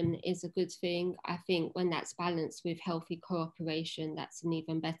competition is a good thing. I think when that's balanced with healthy cooperation, that's an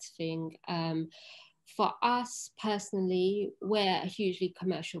even better thing. For us personally, we're a hugely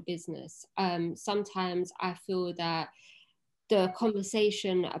commercial business. Sometimes I feel that the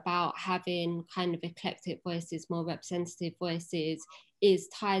conversation about having kind of eclectic voices, more representative voices, is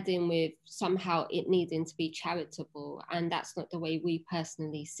tied in with somehow it needing to be charitable, and that's not the way we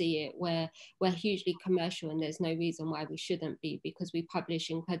personally see it. We're hugely commercial, and there's no reason why we shouldn't be, because we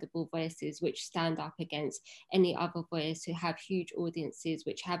publish incredible voices which stand up against any other voice, who have huge audiences,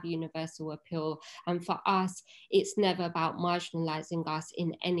 which have universal appeal. And for us, it's never about marginalizing us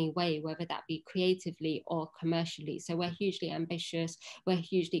in any way, whether that be creatively or commercially. So we're hugely ambitious, we're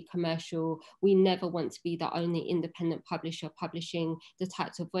hugely commercial. We never want to be the only independent publisher publishing the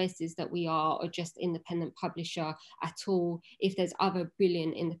types of voices that we are, or just independent publisher at all. If there's other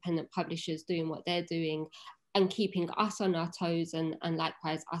brilliant independent publishers doing what they're doing and keeping us on our toes, and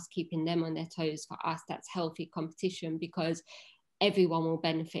likewise us keeping them on their toes, for us that's healthy competition, because everyone will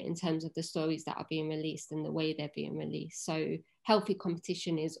benefit in terms of the stories that are being released and the way they're being released. So healthy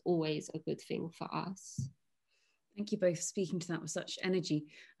competition is always a good thing for us. Thank you both for speaking to that with such energy.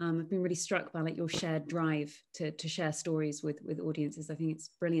 I've been really struck by like your shared drive to share stories with audiences. I think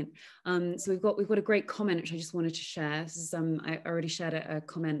it's brilliant. So we've got a great comment which I just wanted to share. This is I already shared a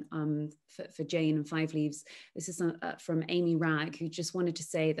comment for Jane and Five Leaves. This is from Amy Ragg, who just wanted to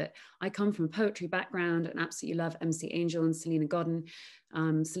say that I come from a poetry background and absolutely love MC Angel and Selena Godden.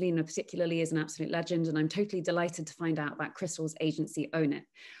 Selena particularly is an absolute legend, and I'm totally delighted to find out about Crystal's agency Own It.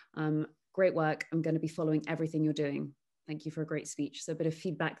 Great work. I'm going to be following everything you're doing. Thank you for a great speech. So a bit of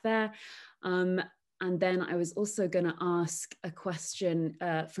feedback there. And then I was also going to ask a question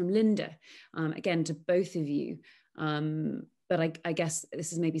from Linda, again, to both of you. But I guess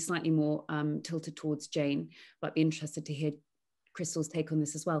this is maybe slightly more tilted towards Jane, but I'd be interested to hear Crystal's take on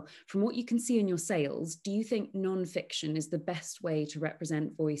this as well. From what you can see in your sales, do you think non-fiction is the best way to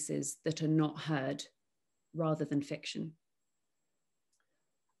represent voices that are not heard rather than fiction?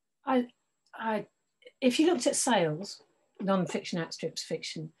 If you looked at sales, non-fiction outstrips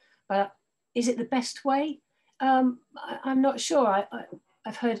fiction, but is it the best way? I'm not sure.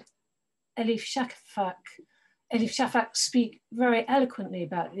 I've heard Elif Shafak speak very eloquently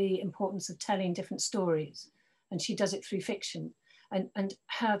about the importance of telling different stories, and she does it through fiction, and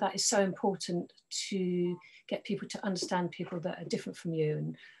how that is so important to get people to understand people that are different from you.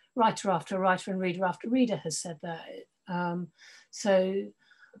 And writer after writer and reader after reader has said that.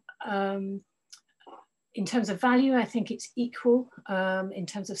 In terms of value, I think it's equal. In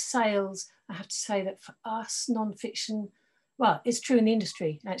terms of sales, I have to say that for us, non-fiction, well, it's true in the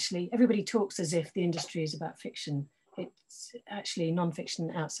industry, actually. Everybody talks as if the industry is about fiction. It's actually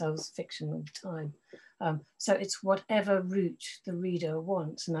non-fiction outsells fiction all the time. So it's whatever route the reader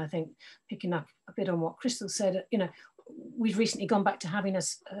wants. And I think, picking up a bit on what Crystal said, you know, we've recently gone back to having a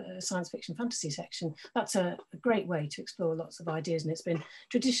science fiction fantasy section. That's a great way to explore lots of ideas, and it's been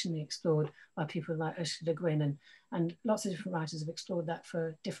traditionally explored by people like Ursula Le Guin, and lots of different writers have explored that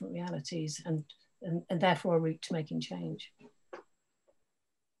for different realities, and therefore a route to making change.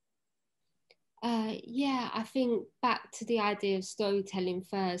 Yeah, I think back to the idea of storytelling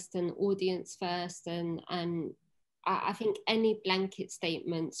first and audience first, and I think any blanket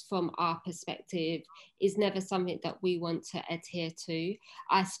statements from our perspective is never something that we want to adhere to.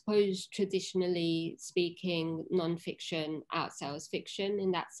 I suppose traditionally speaking, non-fiction outsells fiction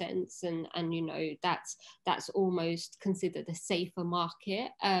in that sense, and you know, that's almost considered a safer market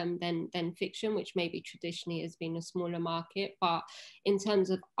than fiction, which maybe traditionally has been a smaller market. But in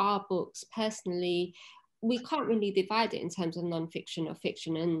terms of our books, personally, we can't really divide it in terms of non-fiction or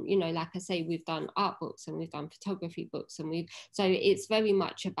fiction. And, you know, like I say, we've done art books and we've done photography books, and so it's very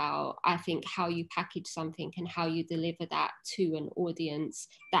much about, I think, how you package something and how you deliver that to an audience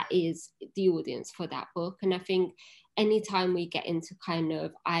that is the audience for that book. And I think anytime we get into kind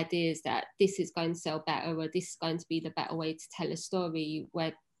of ideas that this is going to sell better, or this is going to be the better way to tell a story,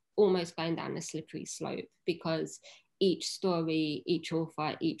 we're almost going down a slippery slope, because each story, each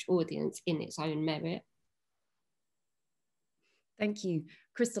author, each audience in its own merit. Thank you.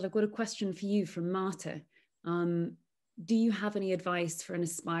 Crystal, I've got a question for you from Marta. Do you have any advice for an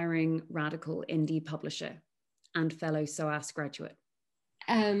aspiring radical indie publisher and fellow SOAS graduate?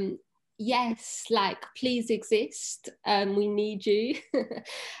 Yes, like, please exist. We need you.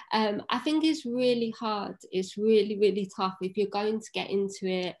 I think it's really hard. It's really, really tough. If you're going to get into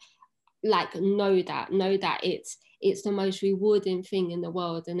it, like, know that it's the most rewarding thing in the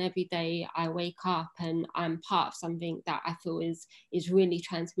world. And every day I wake up and I'm part of something that I feel is really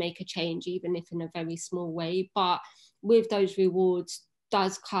trying to make a change, even if in a very small way. But with those rewards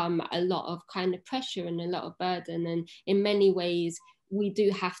does come a lot of kind of pressure and a lot of burden. And in many ways, we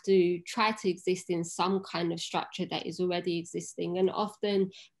do have to try to exist in some kind of structure that is already existing. And often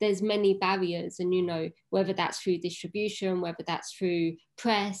there's many barriers, and, you know, whether that's through distribution, whether that's through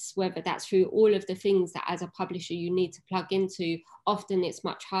press, whether that's through all of the things that as a publisher you need to plug into, often it's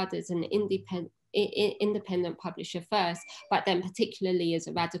much harder as an independent publisher first, but then particularly as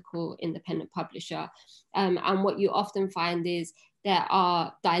a radical independent publisher. And what you often find is there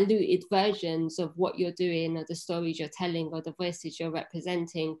are diluted versions of what you're doing, or the stories you're telling, or the voices you're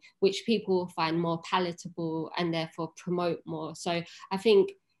representing, which people find more palatable and therefore promote more. So I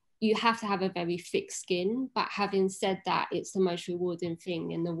think you have to have a very thick skin, but having said that, it's the most rewarding thing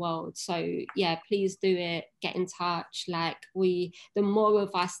in the world. So yeah, please do it, get in touch. Like, the more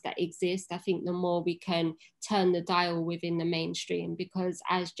of us that exist, I think the more we can turn the dial within the mainstream, because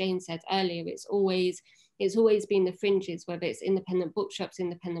as Jane said earlier, it's always been the fringes, whether it's independent bookshops,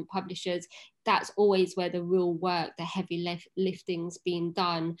 independent publishers. That's always where the real work, the heavy lifting's being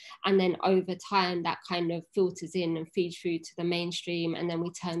done. And then over time, that kind of filters in and feeds through to the mainstream. And then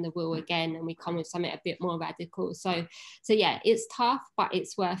we turn the wheel again and we come with something a bit more radical. So yeah, it's tough, but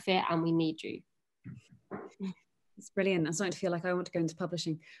it's worth it, and we need you. It's brilliant. I'm starting to feel like I want to go into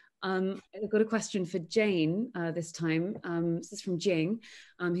publishing. I've got a question for Jane this time. This is from Jing,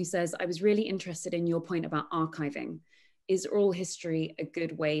 who says, I was really interested in your point about archiving. Is oral history a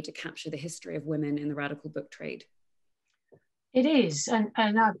good way to capture the history of women in the radical book trade? It is, and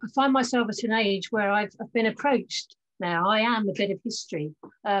I find myself at an age where I've been approached now. I am a bit of history.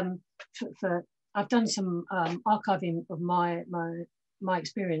 I've done some archiving of my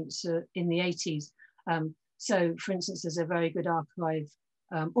experience in the 80s. So, for instance, there's a very good archive,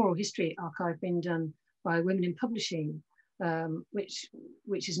 oral history archive, being done by Women in Publishing, which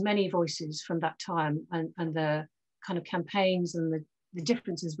is many voices from that time, and the kind of campaigns and the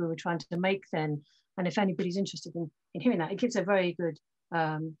differences we were trying to make then. And if anybody's interested in hearing that, it gives a very good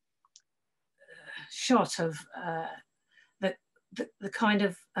shot of the kind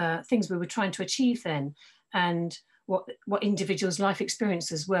of things we were trying to achieve then, and what individuals' life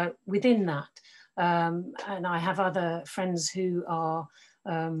experiences were within that. And I have other friends who are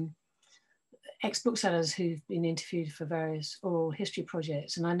ex-booksellers who've been interviewed for various oral history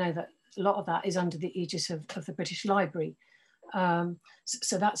projects, and I know that a lot of that is under the aegis of the British Library.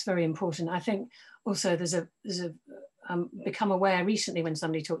 So that's very important. I think also there's become aware recently when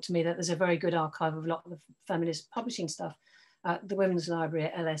somebody talked to me that there's a very good archive of a lot of the feminist publishing stuff at the Women's Library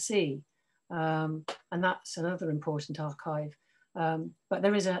at LSE, and that's another important archive. But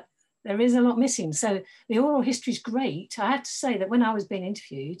there is a lot missing. So the oral history is great. I had to say that when I was being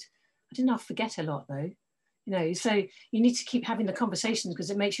interviewed, I didn't forget a lot though. You know, so you need to keep having the conversations because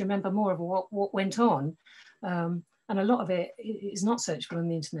it makes you remember more of what went on. And a lot of it is not searchable on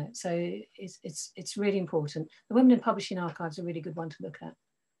the internet. So it's really important. The Women in Publishing Archive is a really good one to look at.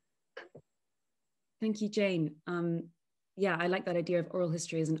 Thank you, Jane. Yeah, I like that idea of oral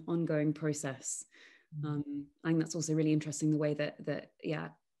history as an ongoing process. I think that's also really interesting, the way that yeah,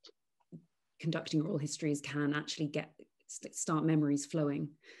 conducting oral histories can actually start memories flowing,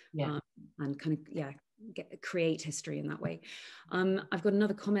 yeah, and kind of create history in that way. I've got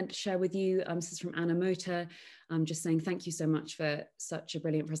another comment to share with you. This is from Anna Mota. I'm just saying thank you so much for such a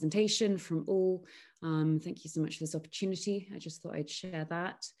brilliant presentation from all. Thank you so much for this opportunity. I just thought I'd share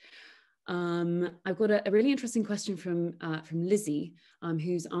that. I've got a really interesting question from Lizzie,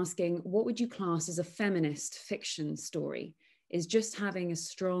 who's asking, what would you class as a feminist fiction story? Is just having a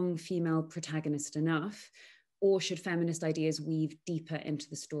strong female protagonist enough, or should feminist ideas weave deeper into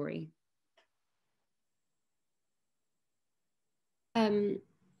the story? I'm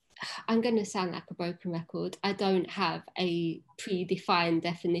going to sound like a broken record. I don't have a predefined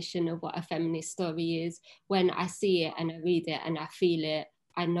definition of what a feminist story is. When I see it and I read it and I feel it,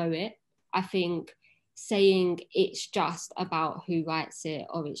 I know it. I think saying it's just about who writes it,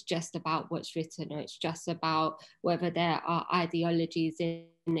 or it's just about what's written, or it's just about whether there are ideologies in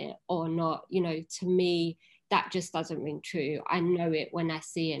it or not, you know, to me, that just doesn't ring true. I know it when I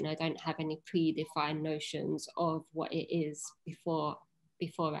see it, and I don't have any predefined notions of what it is before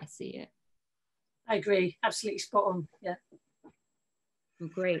I see it. I agree, absolutely spot on. Yeah. Well,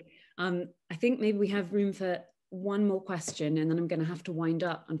 great. I think maybe we have room for one more question, and then I'm going to have to wind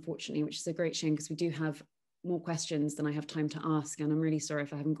up, unfortunately, which is a great shame because we do have more questions than I have time to ask, and I'm really sorry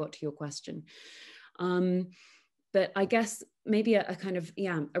if I haven't got to your question. But I guess maybe a kind of,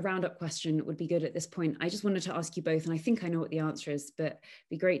 a roundup question would be good at this point. I just wanted to ask you both, and I think I know what the answer is, but it'd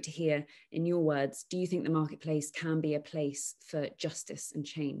be great to hear in your words, do you think the marketplace can be a place for justice and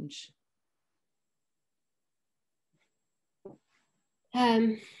change?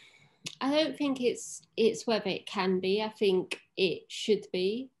 I don't think it's whether it can be. I think it should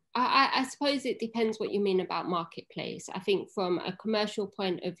be. I suppose it depends what you mean about marketplace. I think from a commercial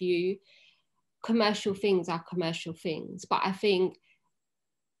point of view, commercial things are commercial things, but I think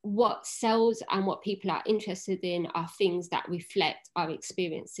what sells and what people are interested in are things that reflect our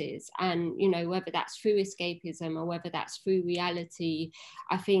experiences. And, you know, whether that's through escapism or whether that's through reality,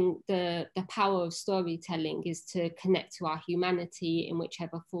 I think the power of storytelling is to connect to our humanity in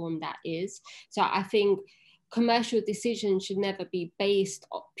whichever form that is. So I think commercial decisions should never be based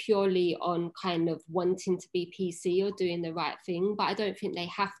purely on kind of wanting to be PC or doing the right thing, but I don't think they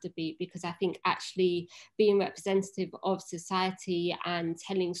have to be, because I think actually being representative of society and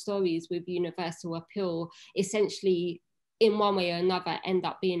telling stories with universal appeal essentially in one way or another end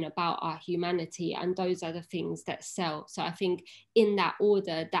up being about our humanity, and those are the things that sell. So I think in that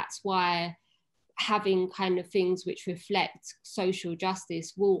order, that's why having kind of things which reflect social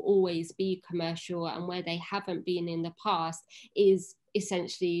justice will always be commercial, and where they haven't been in the past is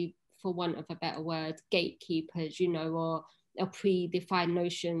essentially, for want of a better word, gatekeepers, you know, or predefined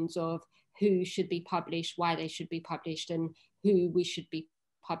notions of who should be published, why they should be published, and who we should be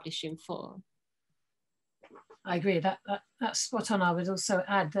publishing for. I agree, that's spot on. I would also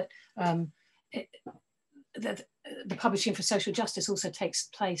add that that the publishing for social justice also takes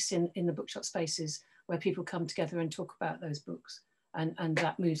place in the bookshop spaces where people come together and talk about those books, and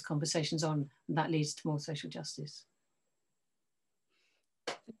that moves conversations on, and that leads to more social justice.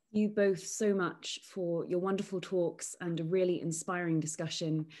 Thank you both so much for your wonderful talks and a really inspiring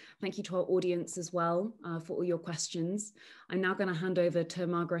discussion. Thank you to our audience as well for all your questions. I'm now going to hand over to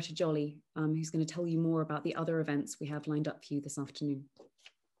Margaretta Jolly, who's going to tell you more about the other events we have lined up for you this afternoon.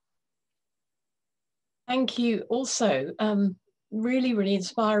 Thank you also. Really, really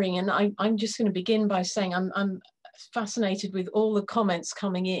inspiring. And I'm just going to begin by saying I'm fascinated with all the comments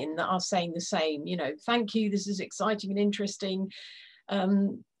coming in that are saying the same. You know, thank you. This is exciting and interesting.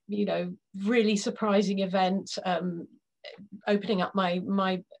 You know, really surprising event, opening up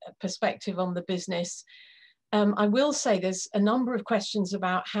my perspective on the business. I will say there's a number of questions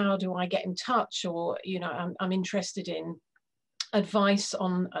about how do I get in touch, or, you know, I'm interested in advice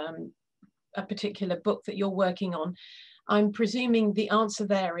on a particular book that you're working on. I'm presuming the answer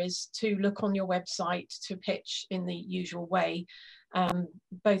there is to look on your website to pitch in the usual way.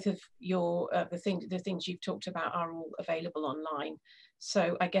 Both of your the things you've talked about are all available online.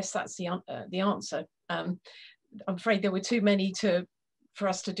 So I guess that's the answer. I'm afraid there were too many for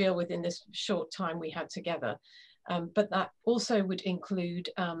us to deal with in this short time we had together. But that also would include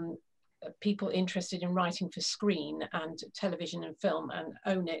people interested in writing for screen and television and film and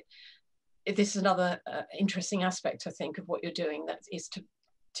own it. This is another interesting aspect, I think, of what you're doing, that is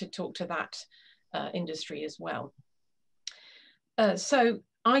to talk to that industry as well. So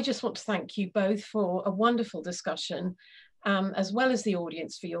I just want to thank you both for a wonderful discussion, as well as the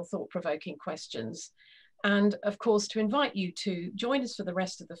audience for your thought-provoking questions. And of course, to invite you to join us for the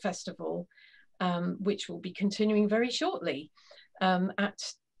rest of the festival, which will be continuing very shortly. At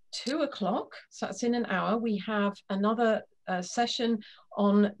 2 o'clock, so that's in an hour, we have another session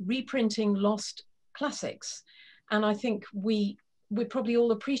on reprinting lost classics. And I think we're probably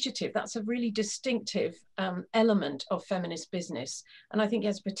all appreciative. That's a really distinctive element of feminist business. And I think it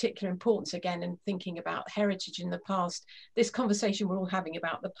has particular importance, again, in thinking about heritage in the past, this conversation we're all having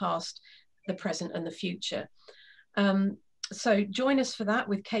about the past, the present and the future. So join us for that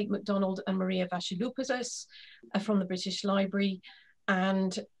with Kate Macdonald and Maria Vasilopoulos from the British Library,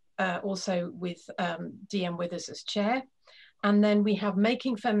 and also with DM Withers as chair. And then we have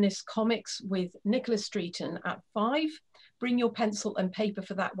Making Feminist Comics with Nicola Streeten at 5. Bring your pencil and paper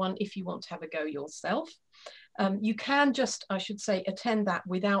for that one if you want to have a go yourself. You can just, I should say, attend that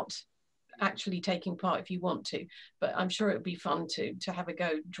without actually taking part if you want to, but I'm sure it would be fun to have a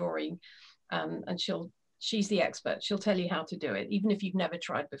go drawing. And she's the expert. She'll tell you how to do it, even if you've never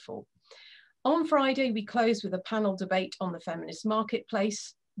tried before. On Friday, we close with a panel debate on the feminist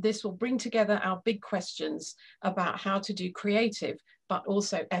marketplace. this will bring together our big questions about how to do creative, but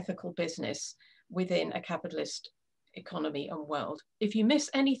also ethical business within a capitalist economy and world. If you miss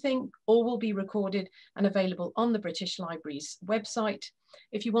anything, all will be recorded and available on the British Library's website.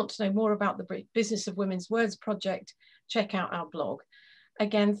 If you want to know more about the Business of Women's Words project, check out our blog.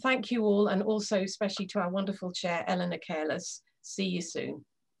 Again, thank you all, and also especially to our wonderful chair, Eleanor Careless. See you soon.